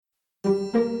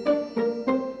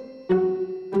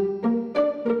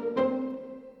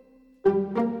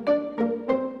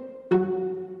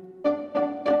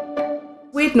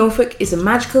Weird Norfolk is a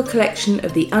magical collection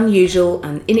of the unusual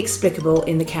and inexplicable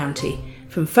in the county.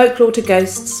 From folklore to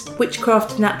ghosts,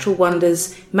 witchcraft to natural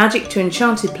wonders, magic to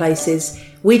enchanted places,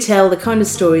 we tell the kind of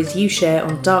stories you share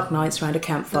on dark nights round a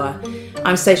campfire.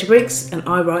 I'm Stacia Briggs and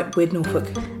I write Weird Norfolk.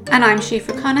 And I'm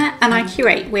Shufa Connor and I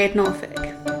curate Weird Norfolk.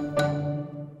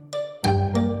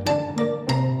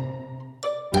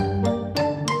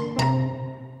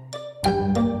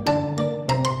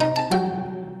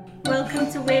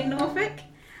 Welcome to Weird Norfolk.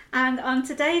 And on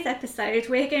today's episode,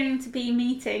 we're going to be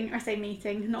meeting,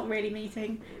 not really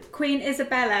meeting, Queen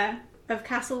Isabella of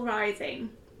Castle Rising.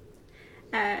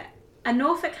 A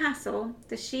Norfolk castle,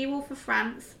 the she-wolf of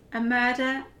France, a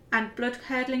murder and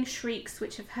blood-curdling shrieks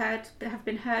which have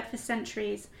been heard for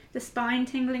centuries. The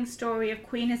spine-tingling story of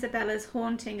Queen Isabella's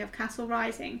haunting of Castle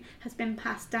Rising has been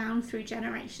passed down through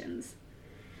generations.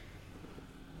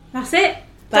 That's it.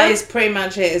 That is pretty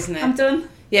much it, isn't it? I'm done.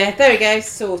 Yeah, there we go,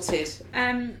 sorted.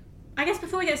 I guess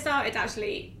before we get started,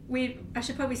 actually, I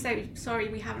should probably say sorry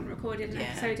we haven't recorded an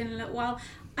episode in a little while.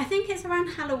 I think it's around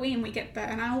Halloween we get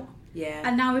burnout. Yeah.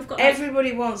 And now we've got...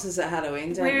 Everybody wants us at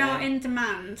Halloween, don't they? We are in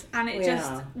demand, and it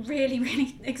really,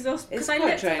 really exhausts... Because I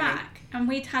looked back, and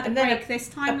we'd had a break this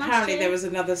time last year. Apparently there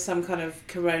was some kind of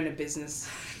corona business.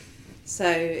 So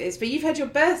but you've had your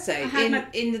birthday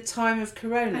in the time of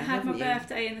corona, I had my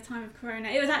birthday in the time of corona.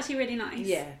 It was actually really nice.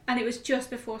 Yeah. And it was just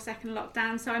before second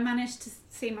lockdown, so I managed to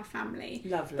see my family.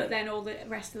 Lovely. But then all the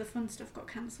rest of the fun stuff got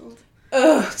cancelled.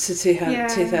 Oh, to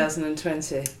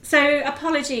 2020. So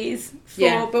apologies for...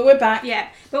 Yeah, but we're back. Yeah,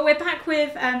 but we're back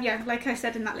with, like I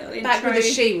said in that little intro... Back with a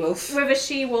she-wolf. With a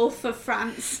she-wolf of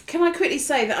France. Can I quickly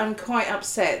say that I'm quite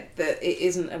upset that it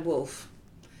isn't a wolf?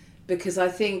 Because I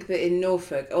think that in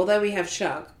Norfolk, although we have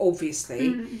Shuck,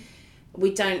 obviously,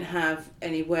 we don't have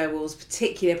any werewolves,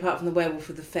 particularly apart from the werewolf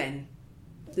of the fen.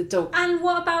 The dog. And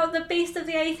what about the Beast of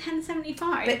the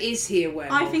 1075? But is he a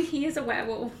werewolf? I think he is a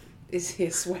werewolf. Is he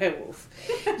a werewolf?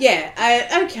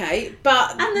 Yeah, okay.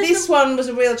 But this one was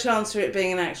a real chance for it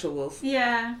being an actual wolf.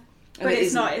 Yeah. But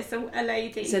it's not, it's a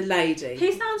lady. It's a lady.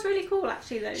 Who sounds really cool,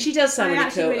 actually, though. She does sound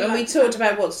really cool. And we talked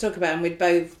about what to talk about, and we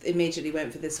both immediately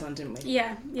went for this one, didn't we?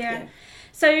 Yeah.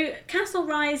 So, Castle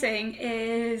Rising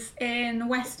is in the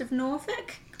west of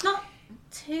Norfolk. Not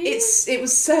too... It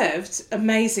was served,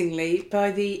 amazingly, by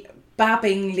the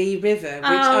Babingley River, which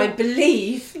I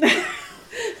believe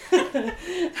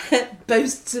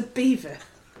boasts a beaver.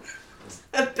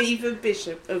 A beaver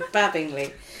bishop of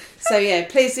Babingley. So yeah,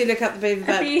 please do look up the beaver.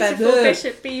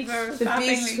 Bishop Beaver of Babingley. The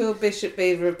beautiful Bishop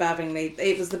Beaver of Babingley.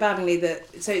 It was the Babingley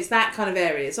that... So it's that kind of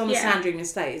area. It's on the Sandringham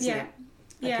Estate, isn't it?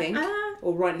 I think.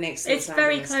 Or right next to the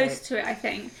Sandringham Estate. It's very close to it, I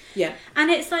think. Yeah.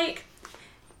 And it's like...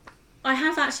 I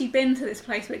have actually been to this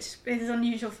place, which is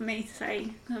unusual for me to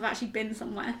say. I've actually been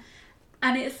somewhere.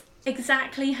 And it's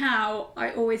exactly how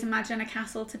I always imagine a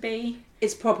castle to be.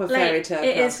 It's proper fairy tale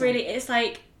It is really... It's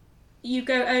like... You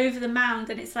go over the mound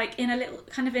and it's like in a little,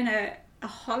 kind of in a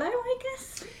hollow, I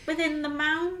guess, within the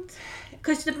mound.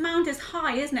 Because the mound is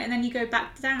high, isn't it? And then you go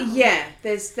back down. Yeah,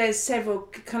 there's several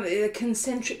kind of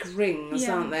concentric rings,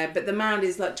 aren't there? But the mound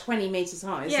is like 20 metres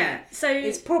high, isn't it? So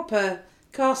it's proper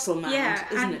castle mound,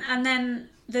 isn't it? And then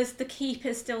there's the keep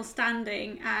is still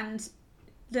standing and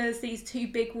there's these two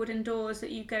big wooden doors that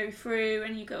you go through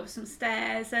and you go up some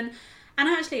stairs and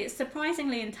actually, it's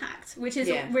surprisingly intact, which is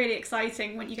really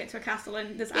exciting when you get to a castle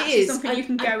and there's actually something you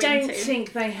can go into. I don't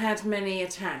think they had many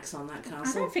attacks on that castle.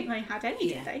 I don't think they had any,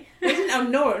 did they? They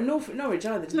didn't. Norwich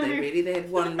either, did they, really? They had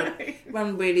one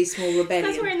really small rebellion.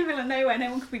 Because we're in the middle of nowhere,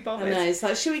 no one could be bothered. I know, it's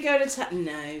like, should we go to attack?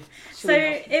 No. So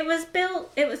it was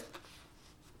built, it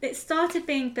started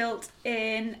being built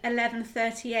in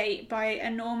 1138 by a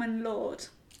Norman lord.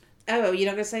 Oh, well, you're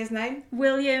not going to say his name?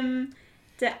 William...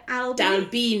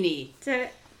 D'Albini.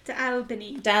 D'Albini,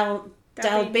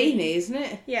 isn't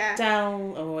it? Yeah. I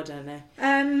don't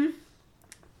know.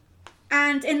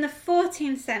 And in the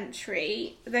 14th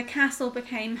century, the castle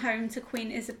became home to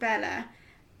Queen Isabella.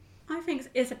 I think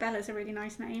Isabella's a really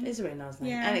nice name. It's a really nice name.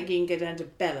 Yeah. And you can go down to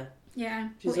Bella. Yeah.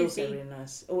 Which is also really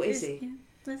nice. Or Izzy. Yeah.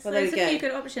 There's there a few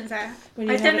good options there. When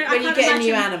you get a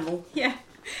new animal. Yeah.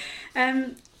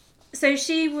 So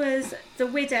she was the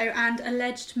widow and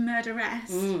alleged murderess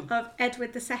of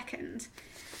Edward II.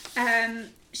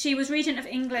 She was regent of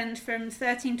England from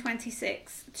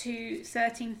 1326 to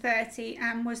 1330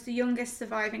 and was the youngest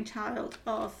surviving child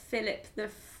of Philip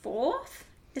IV.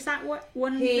 Is that what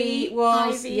 1V? He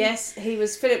was, IV? Yes, he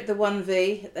was Philip the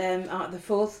 1V, the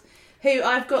fourth, who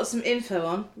I've got some info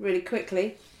on really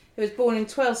quickly. He was born in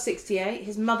 1268.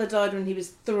 His mother died when he was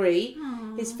 3.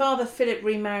 Aww. His father, Philip,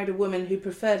 remarried a woman who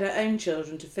preferred her own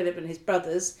children to Philip and his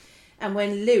brothers. And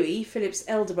when Louis, Philip's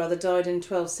elder brother, died in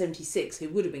 1276, who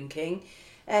would have been king,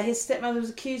 his stepmother was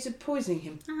accused of poisoning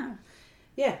him. Oh.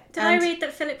 Yeah. Did I read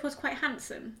that Philip was quite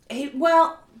handsome?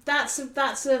 That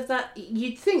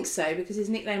you'd think so, because his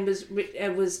nickname was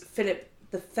Philip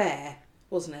the Fair,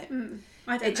 wasn't it? I don't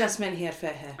know. It just meant he had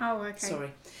fair hair. Oh, okay.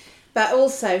 Sorry. But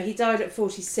also, he died at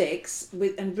 46,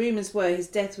 and rumours were his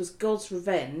death was God's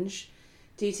revenge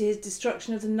due to his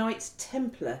destruction of the Knights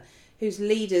Templar, whose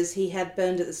leaders he had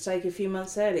burned at the stake a few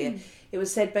months earlier. It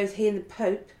was said both he and the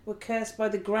Pope were cursed by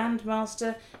the Grand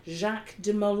Master Jacques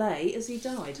de Molay as he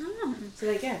died. Oh. So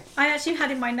there you go. I actually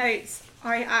had in my notes,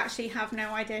 I actually have no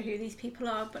idea who these people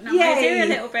are, but now Yay. I do a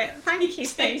little bit. Thank you,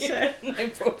 Stacia. No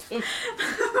problem.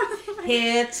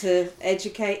 Here to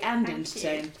educate and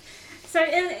entertain. So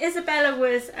Isabella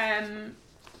was,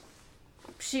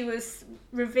 she was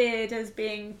revered as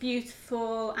being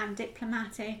beautiful and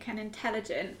diplomatic and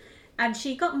intelligent. And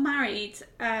she got married,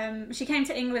 she came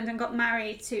to England and got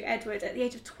married to Edward at the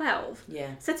age of 12.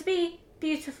 Yeah. So to be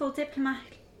beautiful,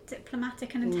 diplomatic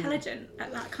and intelligent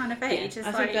at that kind of age is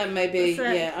I think that may be,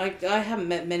 I I haven't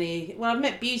met many, well, I've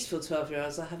met beautiful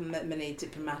 12-year-olds, I haven't met many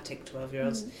diplomatic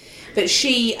 12-year-olds. But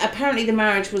she, apparently the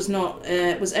marriage was not,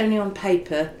 was only on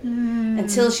paper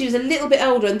until she was a little bit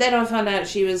older, and then I found out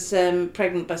she was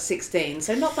pregnant by 16,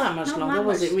 so not that much longer,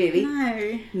 was it really?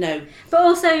 No. But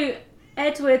also,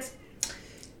 Edward...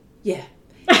 Yeah.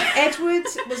 Edward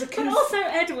was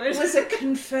a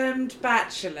confirmed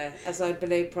bachelor, as I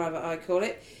believe Private Eye call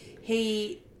it.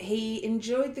 He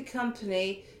enjoyed the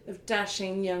company of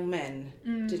dashing young men,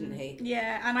 didn't he?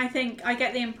 Yeah, and I think I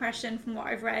get the impression from what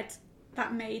I've read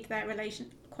that made their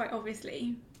relation quite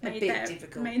obviously a bit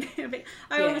difficult.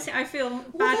 I feel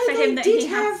bad for him that he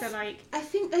had to like. I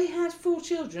think they had 4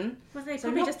 children. Well, they so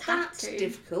probably not just had that to.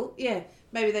 Difficult. Yeah,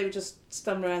 maybe they were just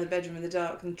stumbling around the bedroom in the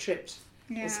dark and tripped.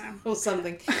 Yeah. Or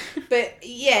something. But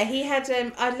yeah, he had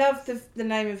I love the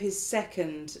name of his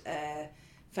second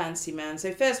fancy man.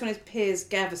 So first one is Piers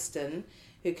Gaveston,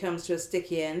 who comes to a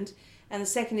sticky end, and the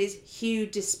second is Hugh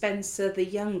Despenser the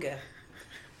Younger.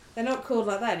 They're not called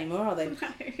like that anymore, are they? No.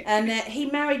 And he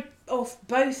married off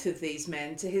both of these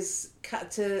men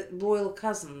to royal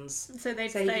cousins, so he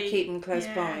could keep them close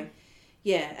by.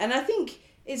 Yeah, and I think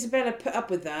Isabella put up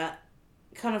with that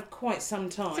kind of quite some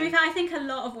time. So I think a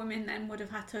lot of women then would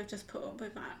have had to have just put up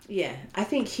with that. Yeah, I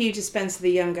think Hugh Despenser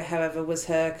the Younger, however, was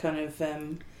her kind of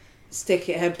her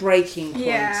breaking point.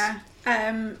 Yeah,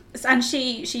 and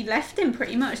she left him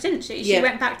pretty much, didn't she? She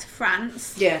went back to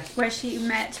France. Yeah, where she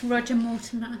met Roger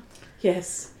Mortimer.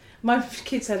 Yes, my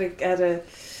kids had a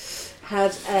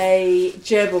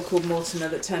gerbil called Mortimer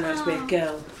that turned out to be a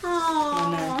girl. Oh,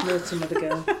 I know, Mortimer the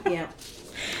girl. Yeah.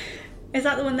 Is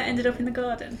that the one that ended up in the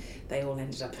garden? They all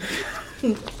ended up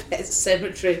in the pet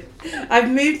cemetery. I've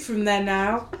moved from there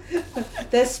now.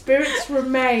 Their spirits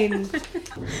remain.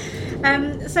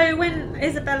 So when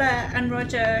Isabella and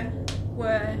Roger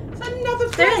were... Another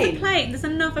plane. There's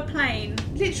another plane.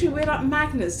 Literally, we're like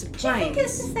magnets to planes. Do you think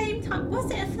it's the same time? Was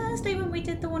it a Thursday when we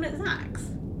did the one at Zach's?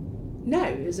 No,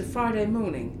 it was a Friday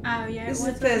morning. Oh, yeah. This is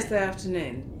a Thursday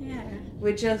afternoon. Yeah.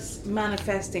 We're just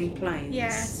manifesting planes. Yeah,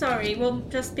 sorry. We'll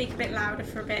just speak a bit louder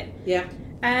for a bit. Yeah.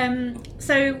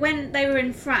 So when they were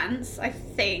in France, I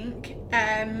think,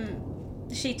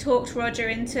 she talked Roger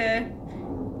into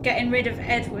getting rid of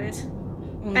Edward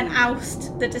and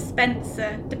oust the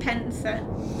Dispenser.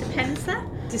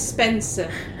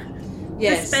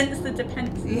 Yes. Dispense the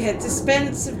Dispenser. Yeah,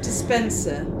 dispense of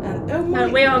Dispenser. And, oh my,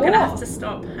 we are going to have to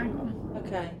stop. Hang on.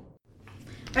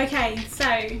 Okay,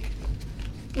 so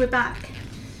we're back.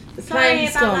 The Sorry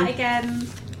plane's about gone. that again.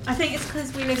 I think it's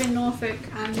because we live in Norfolk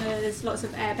and there's lots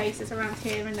of air bases around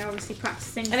here and they're obviously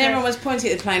practising. And everyone was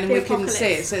pointing at the plane and we couldn't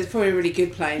see it, so it's probably a really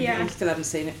good plane. Yeah. We still haven't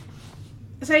seen it.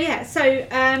 So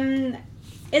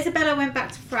Isabella went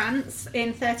back to France in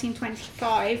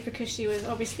 1325 because she was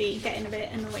obviously getting a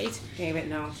bit annoyed. Getting a bit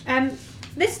gnarled.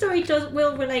 This story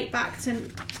will relate back to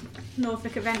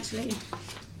Norfolk eventually,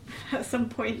 at some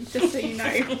point, just so you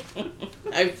know.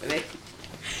 Hopefully.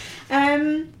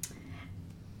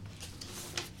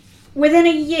 Within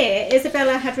a year,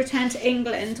 Isabella had returned to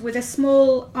England with a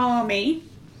small army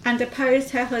and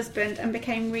deposed her husband and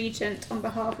became regent on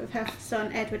behalf of her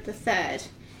son Edward III.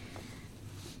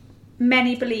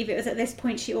 Many believe it was at this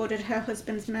point she ordered her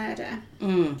husband's murder.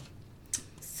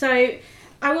 So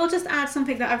I will just add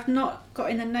something that I've not got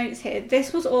in the notes here.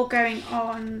 This was all going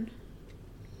on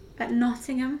at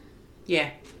Nottingham.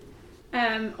 Yeah.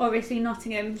 Obviously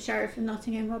Nottingham, Sheriff of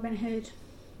Nottingham, Robin Hood.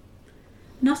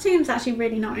 Nottingham's actually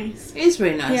really nice. It is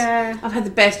really nice. Yeah. I've had the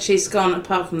best cheese scone,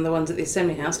 apart from the ones at the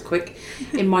Assembly House,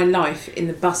 in my life, in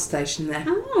the bus station there.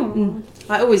 Oh, Oh.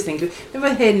 I always think of,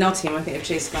 whenever I hear Nottingham, I think of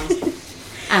cheese scones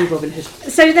and Robin Hood.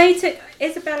 So they took,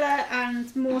 Isabella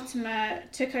and Mortimer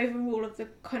took over all of the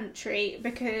country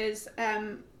because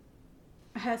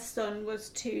her son was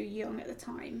too young at the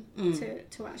time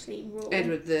to actually rule.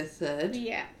 Edward III.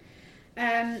 Yeah.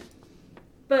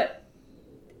 But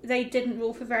they didn't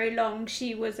rule for very long.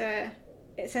 She was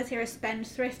it says here a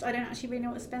spendthrift. I don't actually really know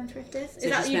what a spendthrift is. So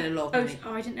she spent a lot of money.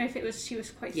 Oh, I didn't know if it was, she was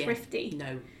quite thrifty.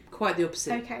 No, quite the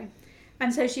opposite. Okay.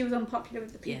 And so she was unpopular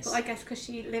with the people, Yes. I guess, because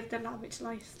she lived a lavish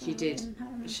lifestyle. She did.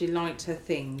 She liked her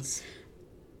things.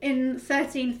 In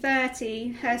 1330,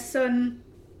 her son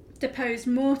deposed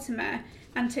Mortimer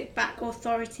and took back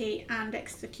authority and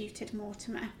executed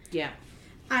Mortimer. Yeah.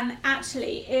 And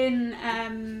actually, in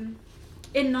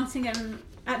Nottingham,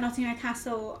 at Nottingham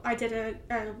Castle, I did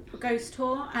a ghost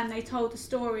tour, and they told the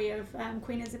story of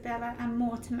Queen Isabella and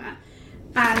Mortimer.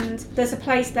 And there's a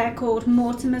place there called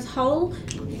Mortimer's Hole.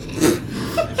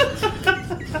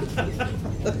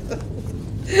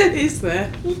 Is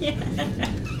there? Yeah.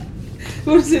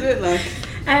 What does it look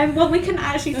like? Well, we couldn't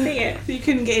actually see it. You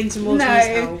couldn't get into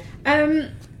Mortimer's hole.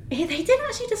 They did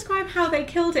actually describe how they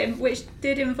killed him, which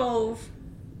did involve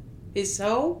His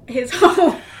soul? his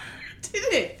hole.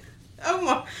 Did it? Oh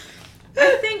my.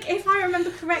 I think, if I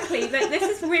remember correctly, that this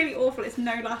is really awful. It's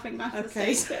no laughing matter.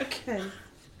 Okay. Okay.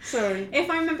 Sorry. If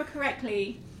I remember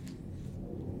correctly,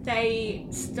 they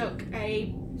stuck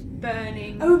a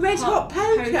burning red hot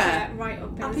poker right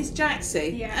up his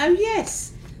jacksie. Yeah. Oh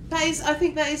yes, that is. I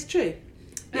think that is true.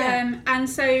 Yeah. And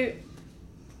so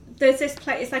there's this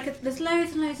place. It's like there's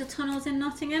loads and loads of tunnels in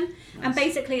Nottingham, and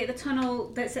basically at the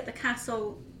tunnel that's at the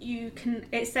castle,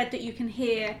 it's said that you can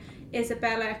hear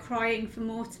Isabella crying for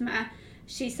Mortimer.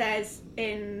 She says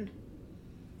in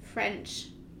French,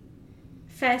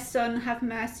 "Fair son, have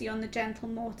mercy on the gentle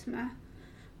Mortimer,"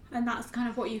 and that's kind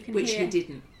of what you can hear.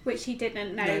 Which he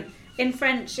didn't. No. In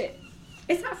French,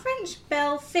 is that French?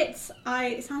 Belle Fitz.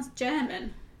 It sounds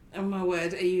German. Oh my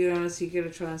word! Are you honestly going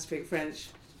to try and speak French?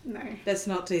 No. Let's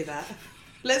not do that.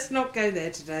 Let's not go there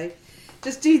today.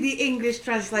 Just do the English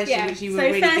translation, which you were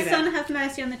really good at. So, fair son, have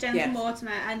mercy on the gentle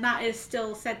Mortimer, and that is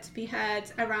still said to be heard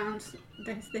around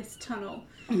this tunnel.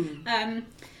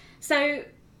 So,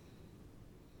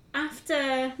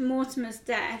 after Mortimer's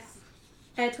death,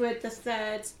 Edward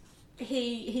III,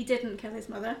 he didn't kill his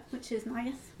mother, which is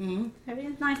nice.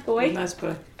 Very nice boy. Nice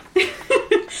boy.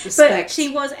 But she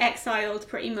was exiled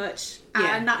pretty much,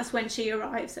 and that's when she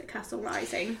arrives at Castle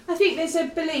Rising. I think there's a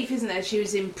belief, isn't there, she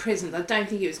was imprisoned. I don't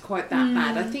think it was quite that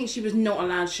bad. I think she was not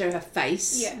allowed to show her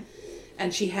face. Yeah.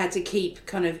 And she had to keep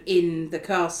kind of in the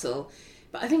castle.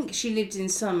 But I think she lived in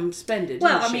some splendour, didn't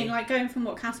Well, I she? mean, like, going from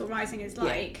what Castle Rising is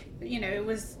like, you know,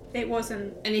 it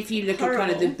wasn't. And if you look horrible. at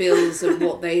kind of the bills of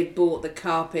what they had bought, the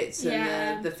carpets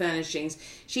and the furnishings,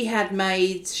 she had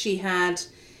maids, she had,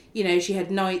 you know, she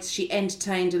had nights, she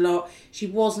entertained a lot. She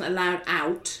wasn't allowed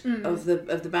out of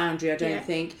the boundary, I don't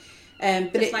think.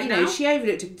 But Just like you know, now? she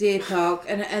overlooked a deer park,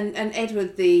 and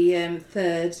Edward the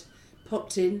third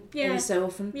popped in every so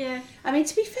often. Yeah. I mean,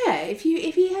 to be fair, if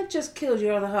he had just killed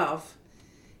your other half,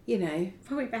 you know,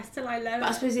 Probably best to lie low. but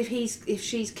I suppose if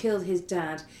she's killed his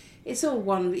dad, it's all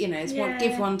one, you know, it's one, Yeah.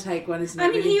 give one, take one, isn't it? I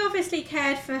mean, really? he obviously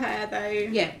cared for her though.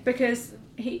 Yeah. Because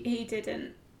he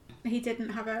didn't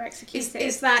have her executed.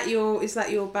 Is that your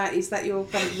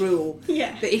kind of rule?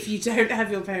 Yeah. That if you don't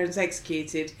have your parents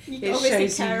executed, You it obviously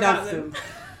shows you care love about them.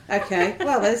 Okay.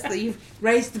 Well, you've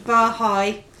raised the bar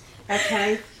high.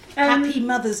 Okay. Happy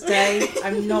Mother's Day.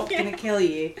 I'm not going to kill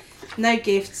you. No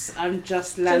gifts. I'm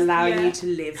just allowing you to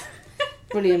live.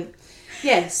 Brilliant.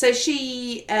 Yeah. So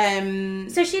she.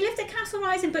 So she lived at Castle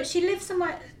Rising, but she lived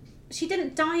somewhere. She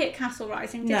didn't die at Castle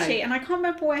Rising, did she? And I can't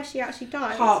remember where she actually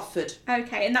died. Hertford.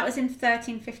 Okay, and that was in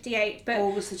 1358. But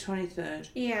August the 23rd.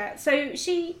 yeah, so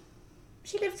she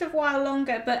lived a while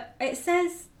longer, but it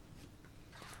says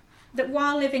that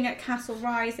while living at Castle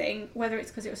Rising, whether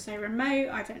it's because it was so remote,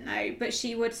 I don't know, but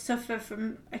she would suffer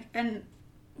from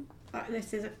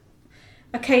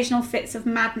occasional fits of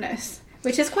madness,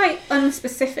 which is quite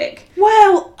unspecific.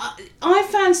 Well, I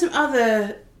found some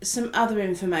other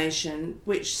information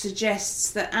which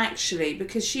suggests that actually,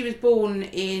 because she was born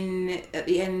at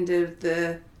the end of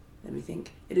the, let me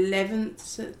think,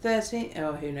 11th, 13th,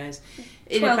 oh who knows,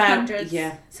 in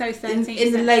 1200s. So 13th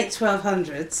in the late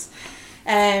 1200s,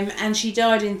 and she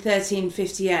died in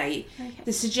 1358. Okay.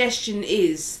 The suggestion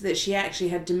is that she actually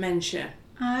had dementia,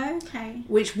 Okay.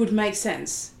 which would make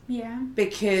sense Yeah.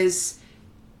 because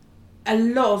a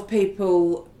lot of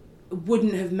people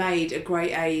wouldn't have made a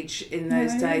great age in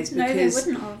those days because they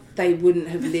wouldn't have. they wouldn't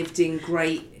have lived in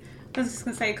great I was just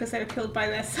going to say because they were killed by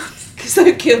their sons. Because they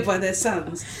were killed by their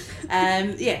sons.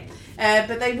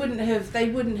 But they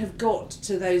wouldn't have got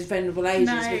to those venerable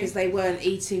ages because they weren't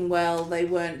eating well, they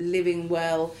weren't living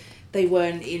well, they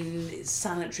weren't in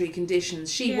sanitary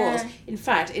conditions. She was. In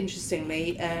fact,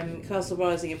 interestingly, Castle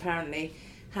Rising apparently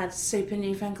had super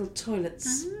newfangled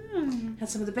toilets. Had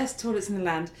some of the best toilets in the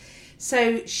land.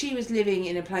 So she was living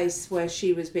in a place where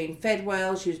she was being fed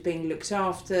well, she was being looked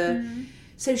after.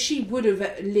 So she would have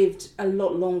lived a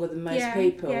lot longer than most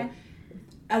people. Yeah.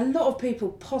 A lot of people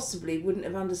possibly wouldn't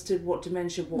have understood what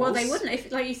dementia was. Well, they wouldn't.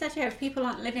 If, like you said, if people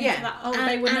aren't living to that old,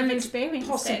 they wouldn't have experienced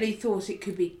possibly thought it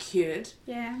could be cured.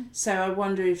 Yeah. So I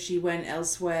wonder if she went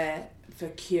elsewhere for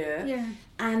cure. Yeah.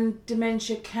 And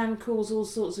dementia can cause all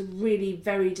sorts of really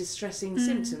very distressing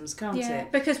symptoms, can't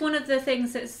it? Because one of the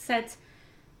things that's said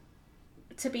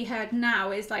to be heard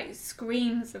now is like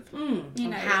screams of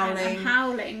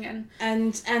howling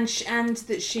and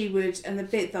that she would, and the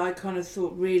bit that I kind of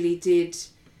thought really did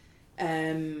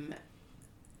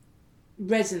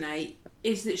resonate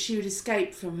is that she would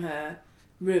escape from her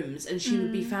rooms and she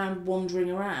would be found wandering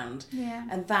around. Yeah.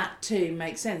 And that too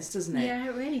makes sense, doesn't it? Yeah,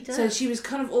 it really does. So she was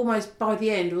kind of almost, by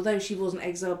the end, although she wasn't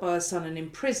exiled by her son and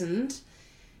imprisoned,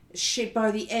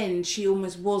 by the end she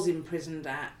almost was imprisoned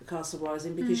at Castle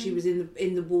Rising because she was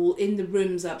in the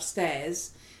rooms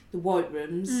upstairs, the white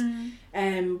rooms,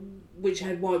 which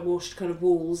had whitewashed kind of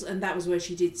walls, and that was where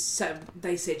she did. So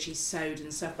they said she sewed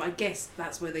and stuff, but I guess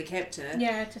that's where they kept her.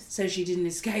 Yeah, so she didn't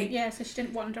escape. Yeah, so she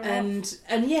didn't wander off. And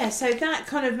so that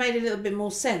kind of made a little bit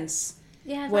more sense.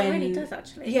 Yeah, that really does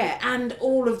actually. Yeah, and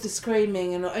all of the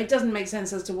screaming, and it doesn't make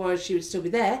sense as to why she would still be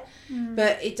there,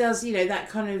 but it does. You know, that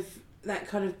kind of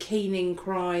keening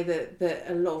cry that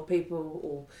a lot of people,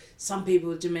 or some people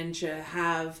with dementia,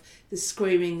 have, the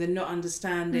screaming, the not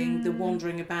understanding, the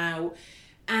wandering about,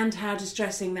 and how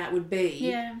distressing that would be.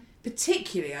 Yeah.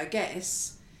 Particularly, I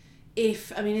guess,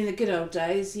 if, I mean, in the good old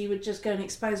days, you would just go and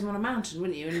expose them on a mountain,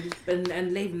 wouldn't you?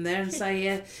 And leave them there and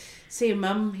say, see you,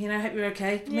 mum, you know, hope you're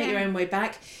okay, make your own way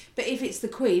back. But if it's the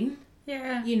Queen,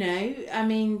 you know, I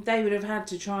mean, they would have had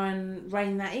to try and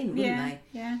rein that in, wouldn't they?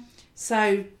 Yeah.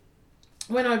 So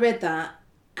when I read that,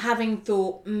 having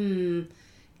thought,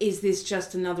 is this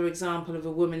just another example of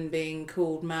a woman being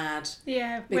called mad?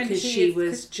 Yeah. Because she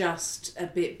was just a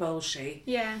bit bolshy.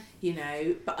 Yeah. You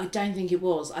know, but I don't think it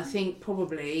was. I think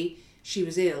probably she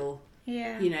was ill.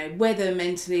 Yeah. You know, whether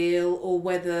mentally ill or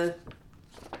whether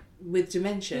with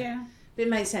dementia. Yeah. But it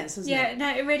makes sense, doesn't it? Yeah, no,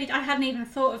 it really, I hadn't even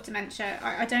thought of dementia.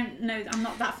 I don't know, I'm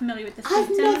not that familiar with the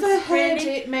symptoms. I've never heard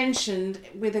it mentioned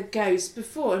with a ghost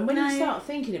before, and when you start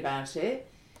thinking about it,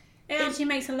 it actually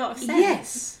makes a lot of sense.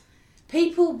 Yes.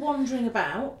 People wandering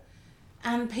about,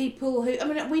 and people who, I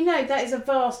mean, we know that is a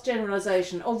vast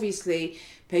generalisation. Obviously,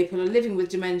 people are living with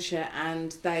dementia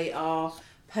and they are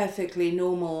perfectly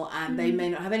normal and they may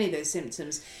not have any of those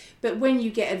symptoms. But when you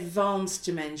get advanced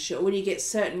dementia, or when you get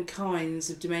certain kinds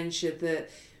of dementia that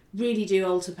really do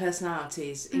alter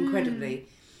personalities incredibly,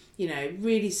 you know,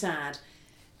 really sad.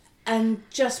 And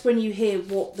just when you hear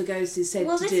what the ghost is said to do.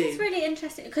 Well, this is really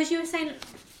interesting, because you were saying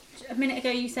a minute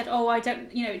ago, you said,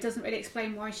 it doesn't really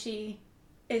explain why she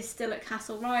is still at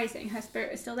Castle Rising, her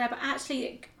spirit is still there. But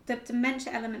actually, the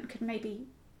dementia element could maybe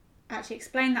actually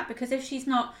explain that, because if she's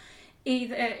not,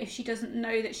 either if she doesn't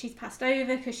know that she's passed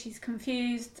over because she's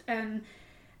confused,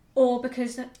 or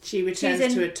because she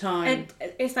returns to a time,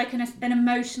 it's like an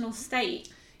emotional state.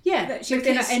 Yeah, that she's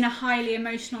in a highly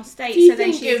emotional state. So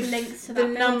then she's linked to that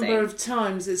building. The number of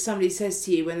times that somebody says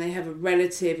to you when they have a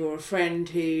relative or a friend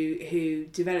who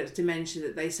develops dementia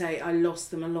that they say, "I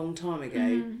lost them a long time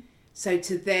ago." So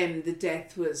to them, the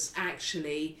death was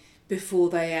actually before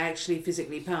they actually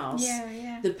physically passed.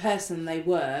 Yeah. The person they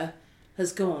were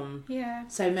has gone. Yeah.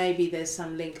 So maybe there's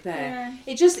some link there.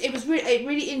 Yeah. It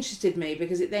really interested me,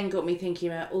 because it then got me thinking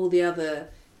about all the other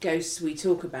ghosts we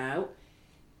talk about,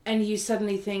 and you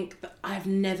suddenly think, that I've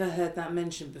never heard that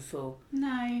mentioned before.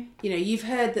 No. You know, you've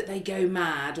heard that they go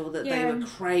mad, or that they were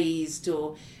crazed,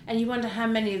 and you wonder how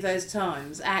many of those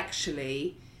times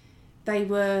actually they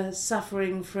were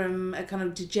suffering from a kind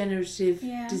of degenerative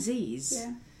disease.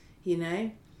 Yeah. You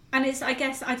know? And it's, I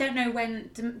guess, I don't know when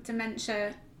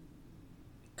dementia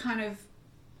kind of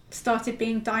started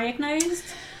being diagnosed.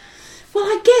 Well,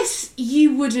 I guess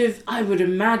I would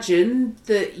imagine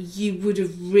that you would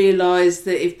have realised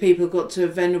that if people got to a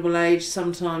venerable age,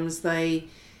 sometimes they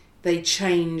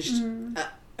changed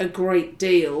a great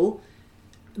deal.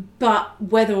 But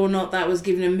whether or not that was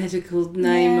given a medical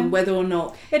name and whether or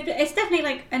not... It's definitely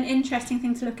like an interesting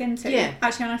thing to look into. Yeah.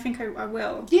 Actually, and I think I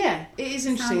will. Yeah, it is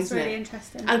interesting, Sounds isn't really it?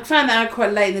 interesting. I found that out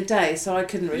quite late in the day, so I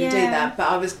couldn't really do that. But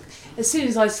I was... As soon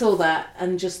as I saw that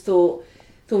and just thought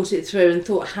it through and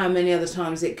thought how many other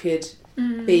times it could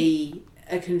be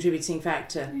a contributing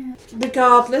factor. Yeah.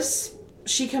 Regardless,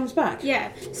 she comes back.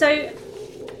 Yeah. So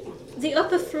the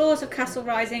upper floors of Castle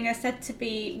Rising are said to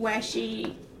be where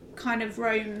she kind of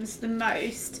roams the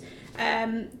most.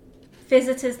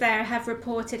 Visitors there have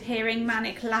reported hearing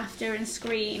manic laughter and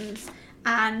screams,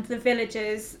 and the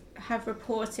villagers have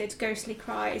reported ghostly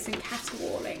cries and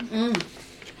caterwauling.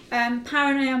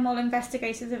 Paranormal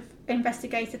investigators have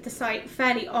investigated the site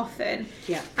fairly often,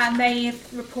 and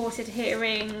they've reported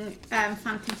hearing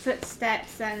phantom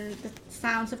footsteps and the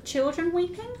sounds of children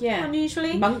weeping,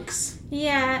 unusually. Monks.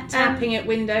 Yeah. Tapping at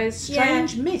windows.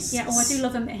 Strange mists. Yeah, I do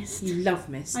love a mist. You love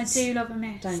mists. I do love a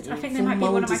mist. Don't you? I think they might be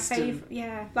one of my favourite.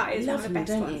 Yeah, that is one of the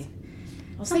best ones.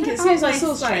 I was thinking, as soon as I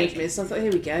saw Strange Mists, I thought,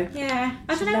 here we go. Yeah.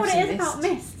 I don't know what it is about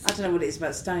mists. I don't know what it is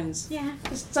about stones. Yeah.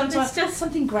 Sometimes just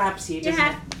something grabs you, doesn't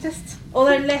it? Just...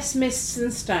 Although less mists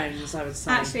than stones, I would say.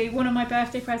 Actually, one of my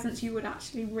birthday presents you would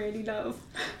actually really love.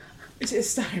 Is it a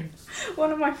stone?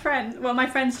 One of my friends, my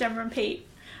friends Gemma and Pete,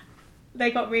 they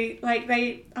got really,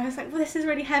 I was like, well, this is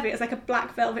really heavy. It was like a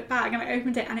black velvet bag, and I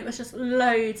opened it, and it was just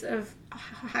loads of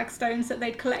hagstones that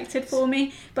they'd collected for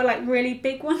me, but like really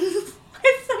big ones.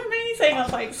 It's amazing. I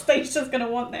was like, Stacey's going to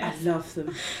want this. I love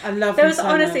them. I love them so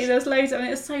honestly, much. there was loads of them.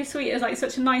 It was so sweet. It was like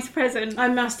such a nice present. I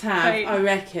must have, I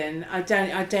reckon. I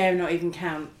dare not even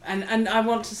count. And I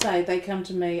want to say, they come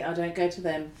to me, I don't go to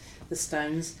them, the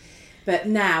stones. But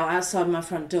now, outside my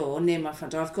front door, near my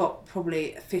front door, I've got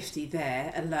probably 50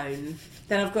 there alone.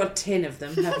 Then I've got a tin of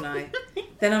them, haven't I?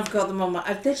 Then I've got them on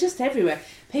my... They're just everywhere.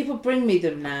 People bring me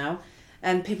them now,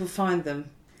 and people find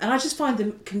them. And I just find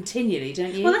them continually,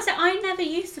 don't you? Well, that's it. I never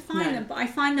used to find them, but I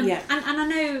find them... Yeah. And I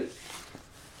know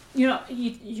you're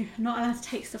not allowed to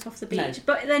take stuff off the beach,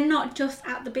 but they're not just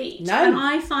at the beach. No. And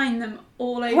I find them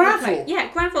all over gravel. the place.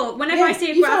 Yeah, gravel. Whenever I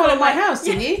see a gravel... You found one at my house,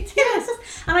 didn't you?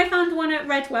 Yes. And I found one at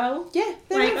Redwell. Yeah,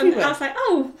 they're everywhere. And I was like,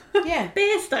 oh,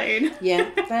 Beerstone. Yeah,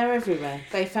 they're everywhere.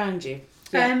 They found you.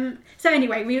 Yeah. So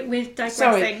anyway, we're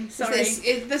digressing. Sorry.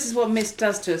 This is what mist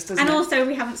does to us, doesn't it? And also,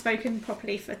 we haven't spoken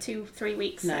properly for 2-3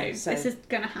 weeks, so this is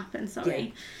going to happen.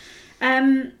 Sorry.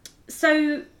 Yeah.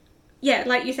 So, yeah,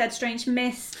 like you said, strange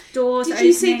mist, doors Did opening.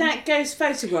 you see that ghost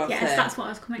photograph there? Yes, that's what I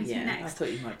was coming to next. I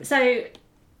thought you might be. So,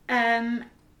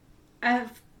 a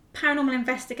paranormal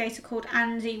investigator called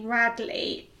Andy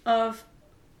Radley of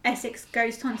Essex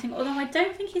Ghost Hunting, although I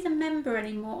don't think he's a member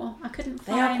anymore. I couldn't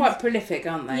find... They are quite prolific,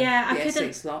 aren't they? Yeah,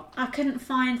 I couldn't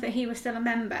find that he was still a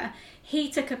member.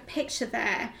 He took a picture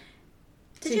there.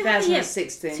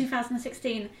 2016.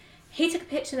 2016. He took a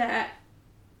picture there,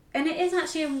 and it is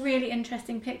actually a really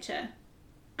interesting picture.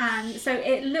 And so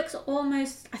it looks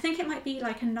almost... I think it might be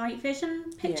like a night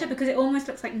vision picture because it almost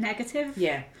looks like negative.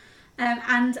 Yeah.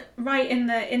 And right in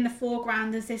the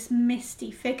foreground, there's this misty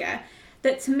figure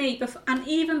that to me, and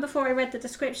even before I read the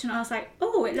description, I was like,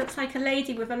 oh, it looks like a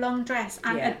lady with a long dress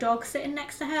and a dog sitting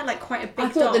next to her, like quite a big dog.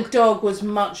 I thought the dog was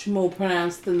much more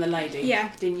pronounced than the lady.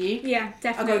 Yeah. Didn't you? Yeah,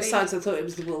 definitely. I got excited, I thought it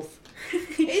was the wolf.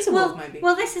 It is a wolf, maybe.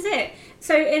 Well, this is it.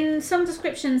 So in some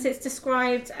descriptions, it's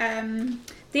described,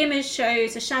 the image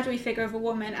shows a shadowy figure of a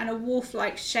woman and a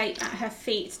wolf-like shape at her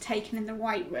feet taken in the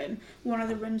White Room, one of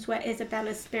the rooms where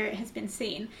Isabella's spirit has been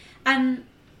seen. And,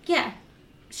 yeah...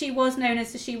 She was known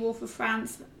as the She-Wolf of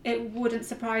France. It wouldn't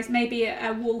surprise. Maybe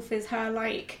a wolf is her,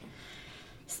 like,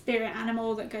 spirit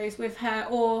animal that goes with her.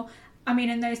 Or, I mean,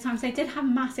 in those times, they did have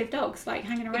massive dogs, like,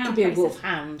 hanging around. It could be places. a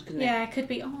wolfhound, couldn't it? Yeah, it could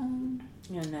be. Oh.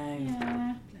 I know.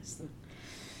 Yeah. Bless them.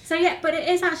 So, yeah, but it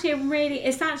is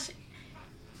actually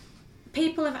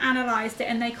people have analysed it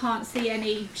and they can't see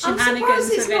any shenanigans I'm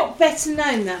surprised it's of it. not better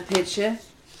known, that picture.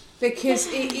 Because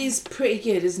it is pretty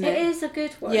good, isn't it? It is a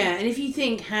good one. Yeah, and if you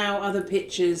think how other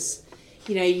pictures,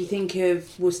 you think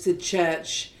of Worcester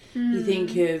Church, you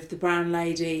think of the Brown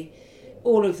Lady,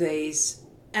 all of these,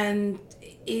 and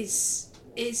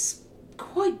it's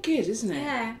quite good, isn't it?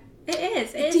 Yeah, it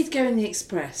is. It did go in the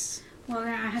Express. Well,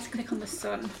 yeah, I had to click on the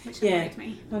Sun, which annoyed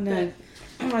me. I know.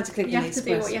 I had to click on the Express.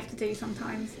 You have to do what you have to do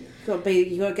sometimes. You got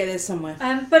to get there somewhere.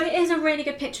 But it is a really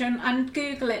good picture, and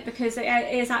Google it because it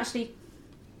is actually...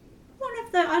 one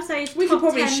of the, I'd say, we could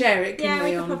probably 10. Share it. Yeah,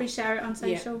 we could probably share it on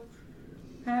social.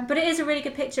 Yeah. But it is a really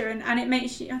good picture, and it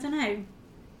makes you, I don't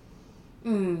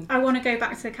know. I want to go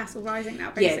back to Castle Rising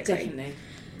now, basically. Yeah,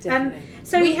 definitely.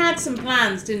 So we had some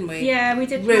plans, didn't we? Yeah, we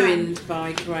did. Ruined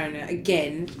by Corona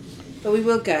again. But we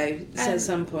will go at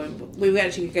some point. We will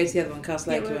actually go to the other one,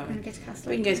 Castle Lake, we're won't we? going to go to Castle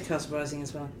We Lake. can go to Castle Rising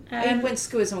as well. I went to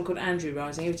school with someone called Andrew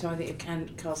Rising. Every time I think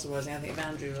of Castle Rising, I think of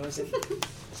Andrew Rising.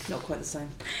 Not quite the same.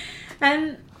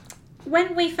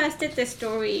 When we first did this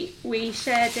story, we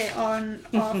shared it on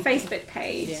our Facebook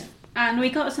page. Yeah. And we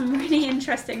got some really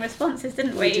interesting responses,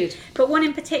 didn't we? We did. But one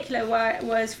in particular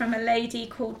was from a lady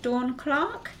called Dawn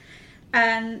Clark.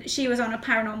 And she was on a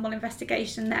paranormal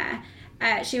investigation there.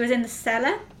 She was in the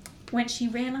cellar when she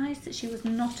realised that she was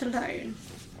not alone.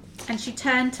 And she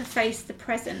turned to face the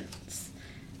presence,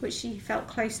 which she felt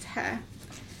close to her.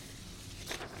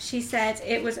 She said,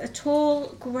 it was a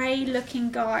tall,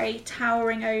 grey-looking guy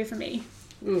towering over me,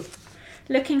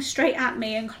 looking straight at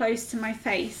me and close to my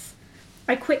face.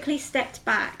 I quickly stepped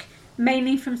back,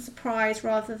 mainly from surprise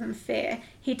rather than fear.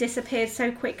 He disappeared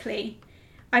so quickly.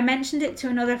 I mentioned it to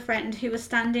another friend who was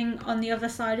standing on the other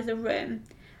side of the room.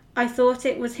 I thought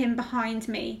it was him behind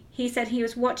me. He said he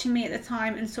was watching me at the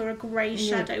time and saw a grey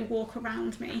shadow walk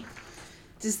around me.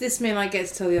 Does this mean I get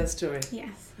to tell the other story?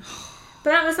 Yes.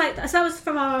 But that was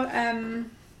from our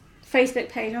Facebook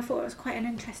page. I thought it was quite an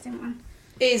interesting one.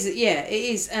 It is, yeah, it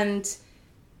is, and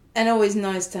always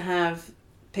nice to have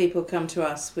people come to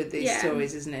us with these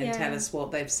stories, isn't it, and tell us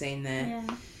what they've seen there.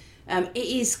 Yeah. It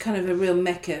is kind of a real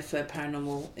mecca for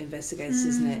paranormal investigators,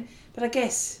 isn't it? But I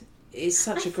guess it's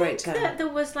such a great tale. That there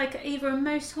was like either a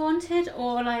Most Haunted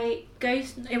or like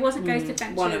Ghost. It wasn't Ghost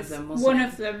Adventures. One of them, wasn't One it?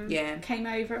 of them came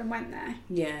over and went there.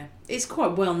 Yeah, it's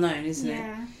quite well known, isn't it?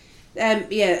 Yeah.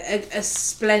 A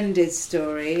splendid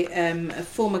story. A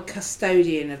former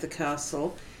custodian of the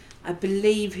castle, I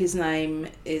believe his name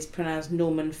is pronounced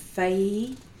Norman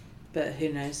Fahey, but who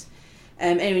knows.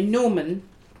 Anyway, Norman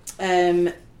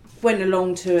went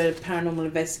along to a paranormal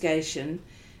investigation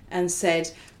and said,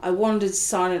 I wandered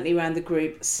silently around the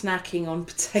group, snacking on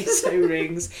potato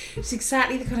rings. It's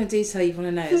exactly the kind of detail you want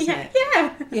to know, isn't it?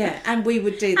 Yeah. Yeah, and we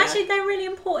would do that. Actually, they're really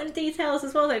important details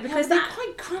as well, though, because they're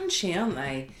quite crunchy, aren't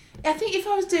they? I think if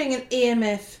I was doing an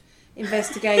EMF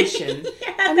investigation,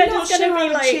 I'm not sure I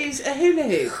would choose a hula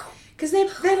hoop. Because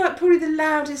they're like probably the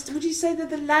loudest. Would you say they're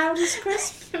the loudest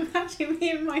crisp? Actually,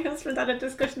 me and my husband had a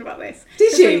discussion about this.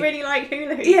 Did you? We really like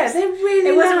hula hoops. Yeah, they're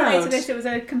really loud. It wasn't loud. related to this, it was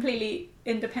a completely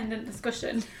independent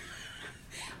discussion.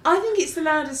 I think it's the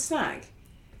loudest snack.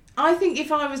 I think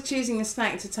if I was choosing a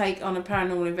snack to take on a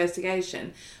paranormal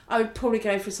investigation, I would probably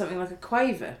go for something like a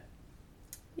quaver.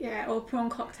 Yeah, or prawn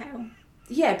cocktail.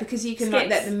 Yeah, because you can like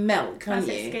let them melt, can't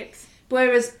you? Skips.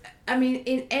 Whereas, I mean,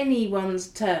 in anyone's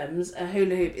terms, a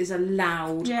hula hoop is a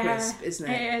loud crisp, isn't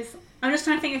it? It is. I'm just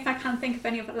trying to think if I can think of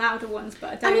any of the louder ones,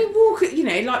 but I don't. I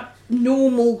mean, like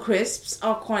normal crisps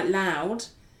are quite loud.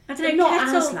 I don't know,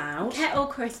 not as loud. Kettle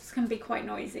crisps can be quite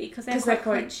noisy because they're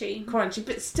quite crunchy. Crunchy,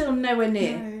 but still nowhere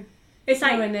near. No. It's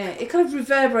like nowhere near. It kind of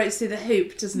reverberates through the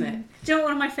hoop, doesn't it? Do you know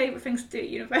what one of my favourite things to do at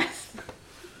university?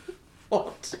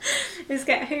 What? Is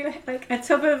get a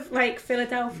tub of like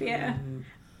Philadelphia.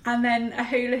 And then a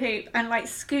hula hoop, and like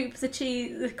scoop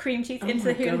the cream cheese into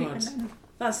the hula hoop. And then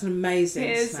that's an amazing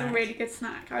snack. It is a really good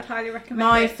snack. I would highly recommend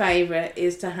My it. favourite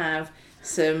is to have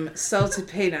some salted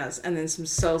peanuts and then some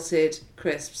salted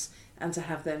crisps, and to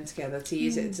have them together, to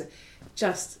use it to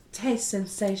just taste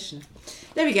sensation.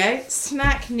 There we go,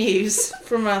 snack news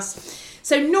from us.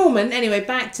 So Norman, anyway,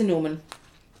 back to Norman.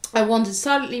 I wandered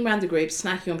silently around the group,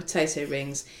 snacking on potato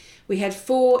rings. We had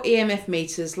 4 EMF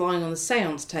meters lying on the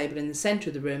seance table in the centre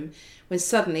of the room, when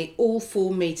suddenly all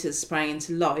 4 meters sprang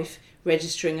into life,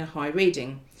 registering a high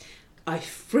reading. I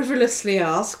frivolously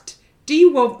asked, "Do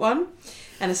you want one?"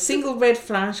 And a single red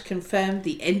flash confirmed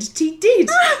the entity did.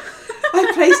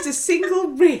 I placed a single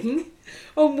ring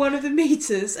on one of the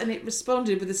meters and it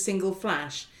responded with a single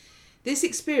flash. This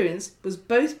experience was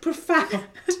both profound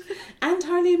and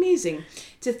highly amusing.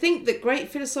 To think that great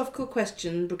philosophical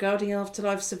question regarding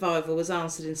afterlife survival was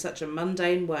answered in such a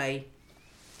mundane way.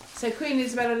 So Queen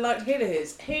Isabella liked hula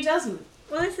hoops. Who doesn't?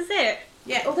 Well, this is it.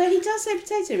 Yeah, although he does say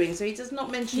potato rings, so he does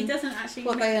not mention He doesn't actually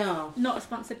what they are. Not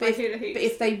sponsored by hula hoops. But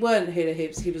if they weren't hula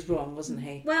hoops, he was wrong, wasn't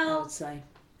he? Well, I would say.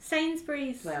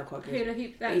 Sainsbury's they are quite good. hula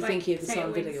hoop. Are you thinking of the salt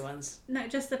and vinegar ones? No,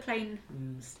 just the plain.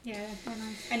 Yeah, they're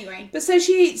nice. Anyway. But so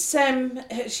she eats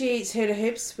hula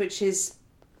hoops, which is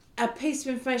a piece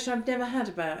of information I've never had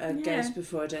about a ghost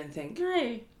before, I don't think.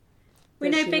 No. We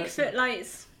know Bigfoot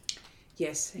likes...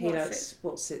 Yes, he likes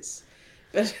Watsits.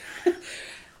 But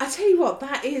I tell you what,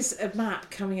 that is a map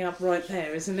coming up right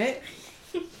there, isn't it?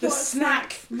 The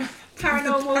snack map.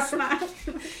 Paranormal snack.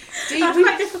 That's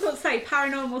quite difficult to say.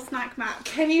 Paranormal snack map.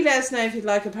 Can you let us know if you'd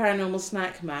like a paranormal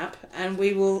snack map, and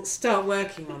we will start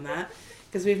working on that,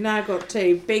 because we've now got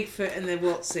 2, Bigfoot and the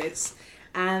Watsits,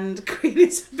 and Queen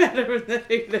Isabella and the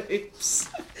Hula Hoops,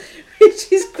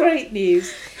 which is great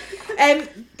news.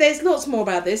 There's lots more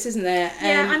about this, isn't there?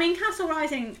 Yeah, I mean, Castle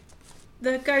Rising,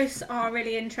 the ghosts are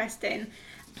really interesting.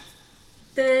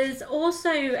 There's also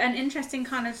an interesting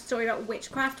kind of story about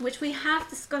witchcraft, which we have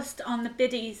discussed on the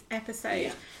Biddies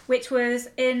episode, which was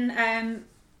in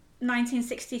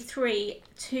 1963.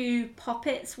 2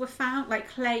 poppets were found, like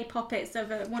clay poppets of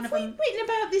one of them. Have we written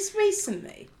about this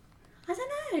recently? I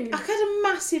don't know. I had a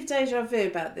massive deja vu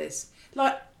about this,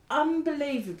 like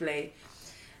unbelievably.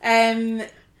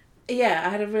 Yeah, I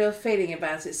had a real feeling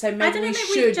about it. So maybe I don't know. we Maybe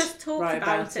should we've just talked write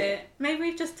about it. Maybe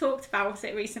we've just talked about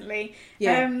it recently.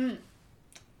 Yeah.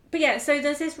 But yeah, so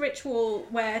there's this ritual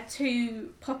where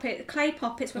 2 clay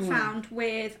poppets were found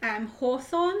with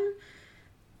hawthorn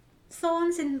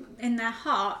thorns in their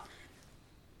heart.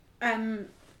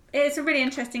 It's a really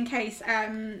interesting case.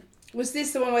 Was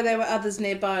this the one where there were others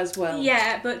nearby as well?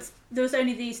 Yeah, but there was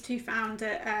only these 2 found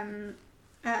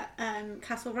at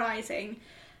Castle Rising.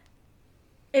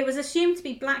 It was assumed to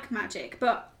be black magic,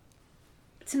 but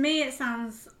to me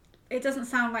it doesn't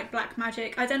sound like black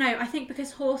magic. I don't know. I think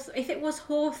because if it was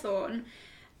hawthorn,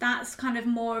 that's kind of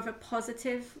more of a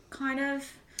positive kind of.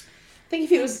 I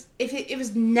think if it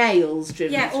was nails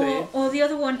driven through. or the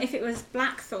other one, if it was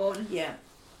blackthorn. Yeah.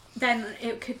 Then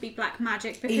it could be black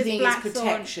magic because you think blackthorn. It's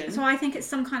protection? So I think it's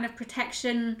some kind of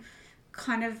protection,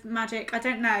 kind of magic. I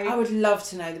don't know. I would love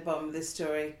to know the bottom of this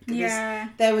story. Yeah.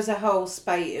 There was a whole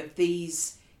spate of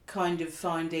these kind of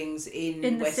findings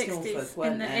in West 60s, Norfolk,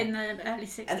 weren't there? In the early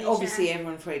 60s. And obviously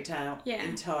everyone freaked out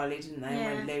entirely, didn't they?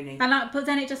 Yeah. And went loony. But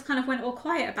then it just kind of went all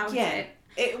quiet about it.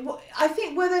 I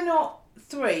think, were there not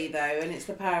 3 though, and it's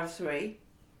the power of 3?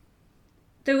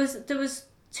 There was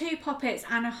 2 poppets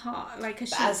and a heart, like a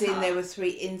sheep's As in heart. there were 3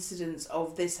 incidents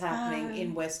of this happening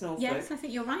in West Norfolk. Yes, I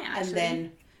think you're right,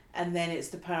 actually. And then it's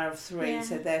the power of 3,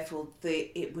 so therefore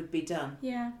it would be done.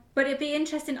 Yeah, but it'd be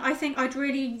interesting. I think I'd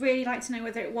really, really like to know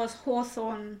whether it was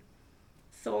hawthorn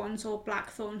thorns or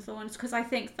blackthorn thorns, because I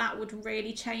think that would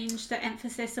really change the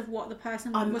emphasis of what the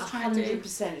person was trying to do. I'm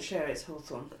 100% sure it's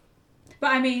hawthorn.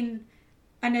 But I mean,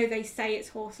 I know they say it's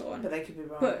hawthorn. But they could be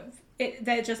wrong. But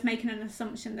they're just making an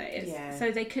assumption that it is. Yeah. So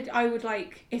they could. I would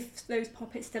like if those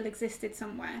poppets still existed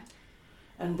somewhere.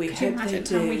 And we hope they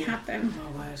do. And we had them.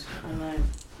 Oh word, I know.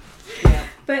 Yeah.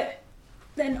 But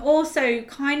then also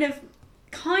kind of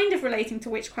relating to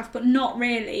witchcraft, but not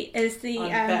really, is the I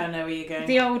better know where you're going.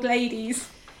 The old ladies.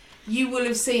 You will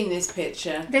have seen this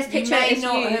picture. This picture you may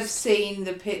not have seen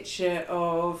the picture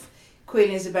of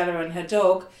Queen Isabella and her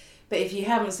dog, but if you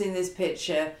haven't seen this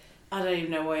picture, I don't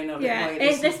even know why you're not. Yeah,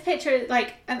 this picture,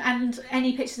 like, and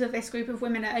any pictures of this group of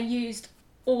women are used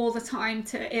all the time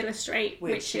to illustrate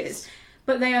witches,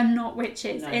 but they are not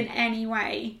witches in any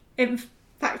way. In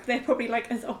fact, they're probably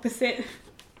like as opposite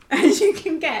as you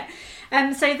can get.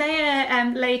 So they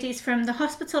are ladies from the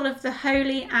Hospital of the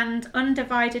Holy and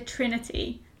Undivided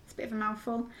Trinity. It's a bit of a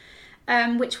mouthful.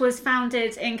 Which was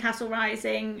founded in Castle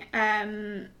Rising.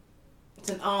 It's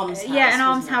an almshouse. Yeah, an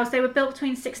almshouse. They were built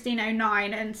between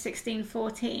 1609 and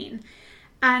 1614.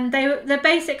 And they're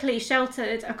basically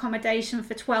sheltered accommodation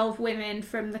for 12 women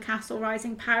from the Castle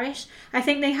Rising parish. I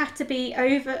think they have to be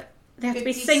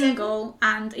single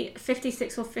and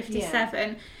 56 or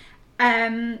 57.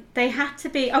 Yeah. They had to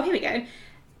be... Oh, here we go.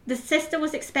 The sister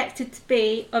was expected to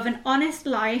be of an honest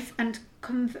life and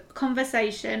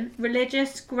conversation,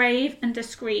 religious, grave and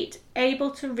discreet,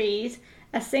 able to read,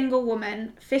 a single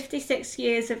woman, 56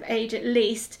 years of age at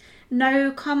least,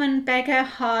 no common beggar,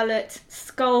 harlot,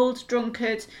 scold,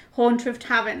 drunkard, haunter of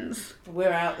taverns.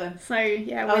 We're out then. So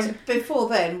yeah, before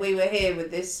then we were here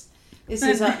with this. This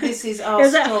is our. It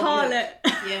was a harlot.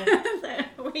 Yeah,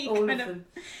 all of them.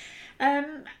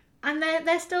 And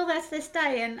they're still there to this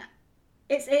day, and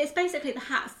it's basically the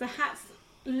hats. The hats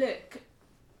look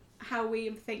how we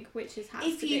think witches hats.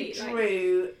 If you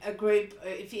drew a group,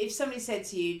 if somebody said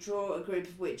to you, draw a group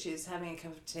of witches having a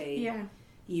cup of tea,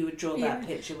 you would draw that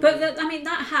picture. But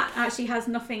that hat actually has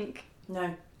nothing.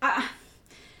 No.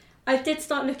 I did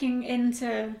start looking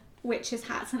into witches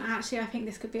hats, and actually I think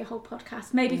this could be a whole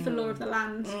podcast, maybe for Law of the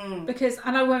Land, because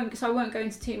I won't go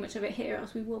into too much of it here,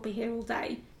 else we will be here all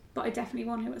day. But I definitely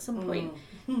want to at some point,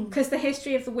 because the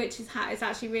history of the witch's hat is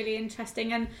actually really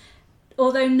interesting, and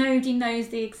although nobody knows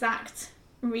the exact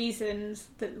reasons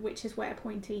that witches wear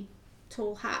pointy,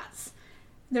 tall hats,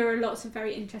 there are lots of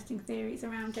very interesting theories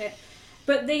around it.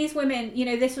 But these women,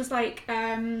 this was like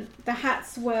the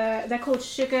hats they're called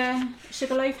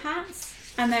sugarloaf hats,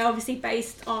 and they're obviously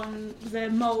based on the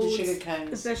moulds,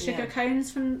 the sugar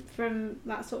cones from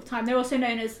that sort of time. They're also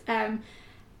known as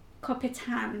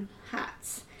Copitan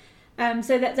hats.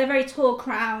 So that they're very tall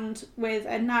crowned with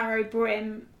a narrow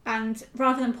brim, and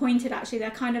rather than pointed, actually they're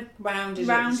kind of rounded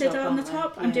on the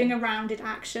top. Yeah. I'm doing a rounded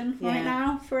action right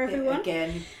now for everyone.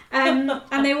 Again.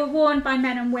 And they were worn by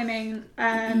men and women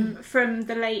from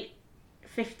the late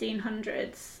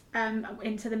 1500s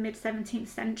into the mid 17th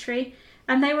century.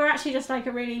 And they were actually just like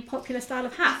a really popular style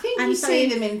of hat. I think you see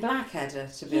them in Blackadder,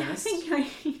 to be honest. I think I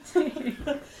do.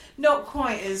 Not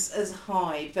quite as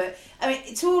high, but I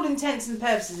mean, to all intents and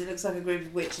purposes, it looks like a group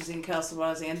of witches in Castle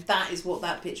Rising, and that is what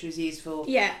that picture is used for.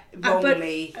 Yeah,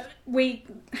 wrongly. But we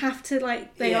have to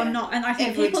they are not, and I think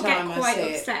Every people get time I quite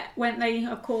see upset when they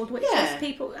are called witches. Yeah.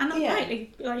 People, and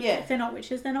rightly, if they're not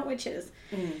witches, they're not witches.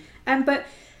 Mm. But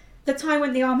the time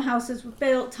when the almshouses were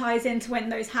built ties into when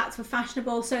those hats were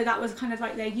fashionable, so that was kind of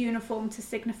like their uniform to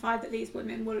signify that these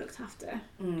women were looked after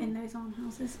in those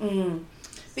almhouses. Mm.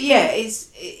 But yeah,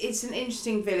 it's an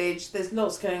interesting village. There's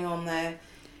lots going on there.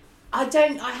 I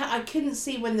couldn't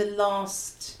see when the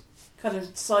last kind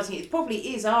of sighting. It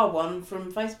probably is our one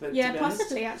from Facebook. Yeah, to be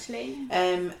possibly honest. Actually.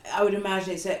 I would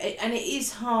imagine and it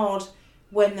is hard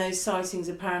when those sightings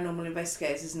are paranormal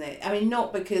investigators, isn't it? I mean,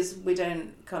 not because we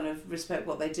don't kind of respect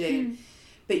what they do,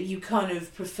 but you kind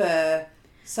of prefer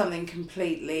something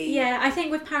completely. Yeah, I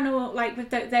think with paranormal, like with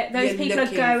those people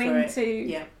are going to.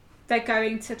 Yeah. They're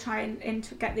going to try and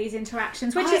get these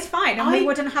interactions, which is fine, and we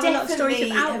wouldn't have a lot of stories about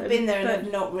them. I have been there and have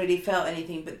not really felt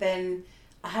anything, but then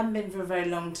I haven't been for a very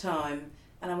long time,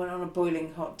 and I went on a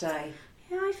boiling hot day.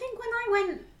 Yeah, I think when I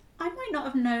went, I might not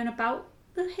have known about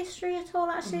the history at all,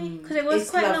 actually, because it was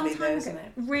quite a long time ago. Isn't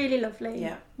it? Really lovely.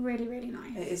 Yeah. Really, really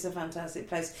nice. It is a fantastic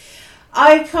place.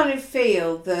 I kind of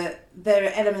feel that there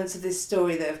are elements of this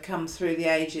story that have come through the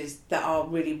ages that are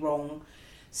really wrong.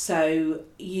 So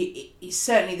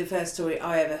certainly the first story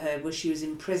I ever heard was she was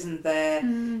imprisoned there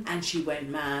and she went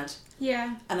mad.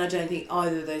 Yeah. And I don't think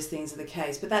either of those things are the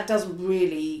case. But that doesn't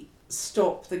really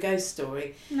stop the ghost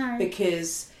story. No.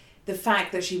 Because the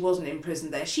fact that she wasn't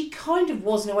imprisoned there, she kind of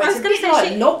was in a way. It's a bit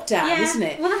like lockdown, isn't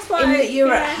it? Well, that's why. In that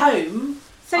you're at home.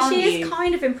 So she is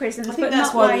kind of imprisoned. I think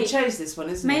that's why we chose this one,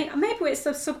 isn't it? Maybe it's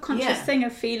a subconscious thing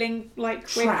of feeling like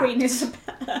we're Queen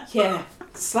Isabella. Yeah,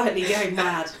 slightly going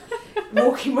mad.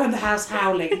 Walking around the house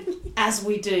howling, as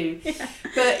we do. Yeah.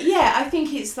 But yeah, I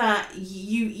think it's that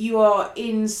you are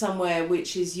in somewhere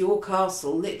which is your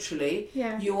castle, literally,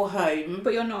 your home.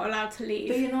 But you're not allowed to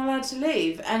leave. And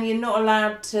you're not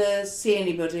allowed to see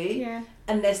anybody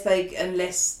unless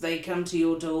they come to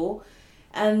your door.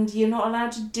 And you're not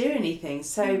allowed to do anything.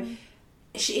 So,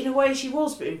 in a way, she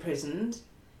was imprisoned,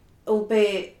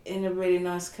 albeit in a really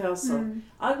nice castle.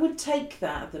 I would take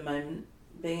that at the moment,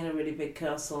 being in a really big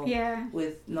castle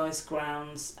with nice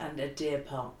grounds and a deer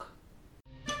park.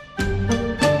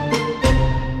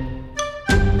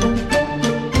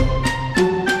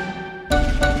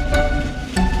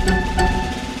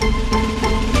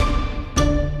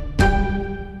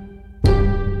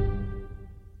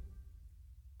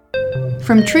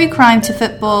 From true crime to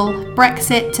football,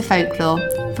 Brexit to folklore.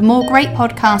 For more great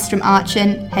podcasts from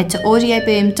Archant, head to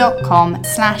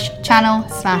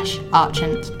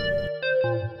audioboom.com/channel/Archant.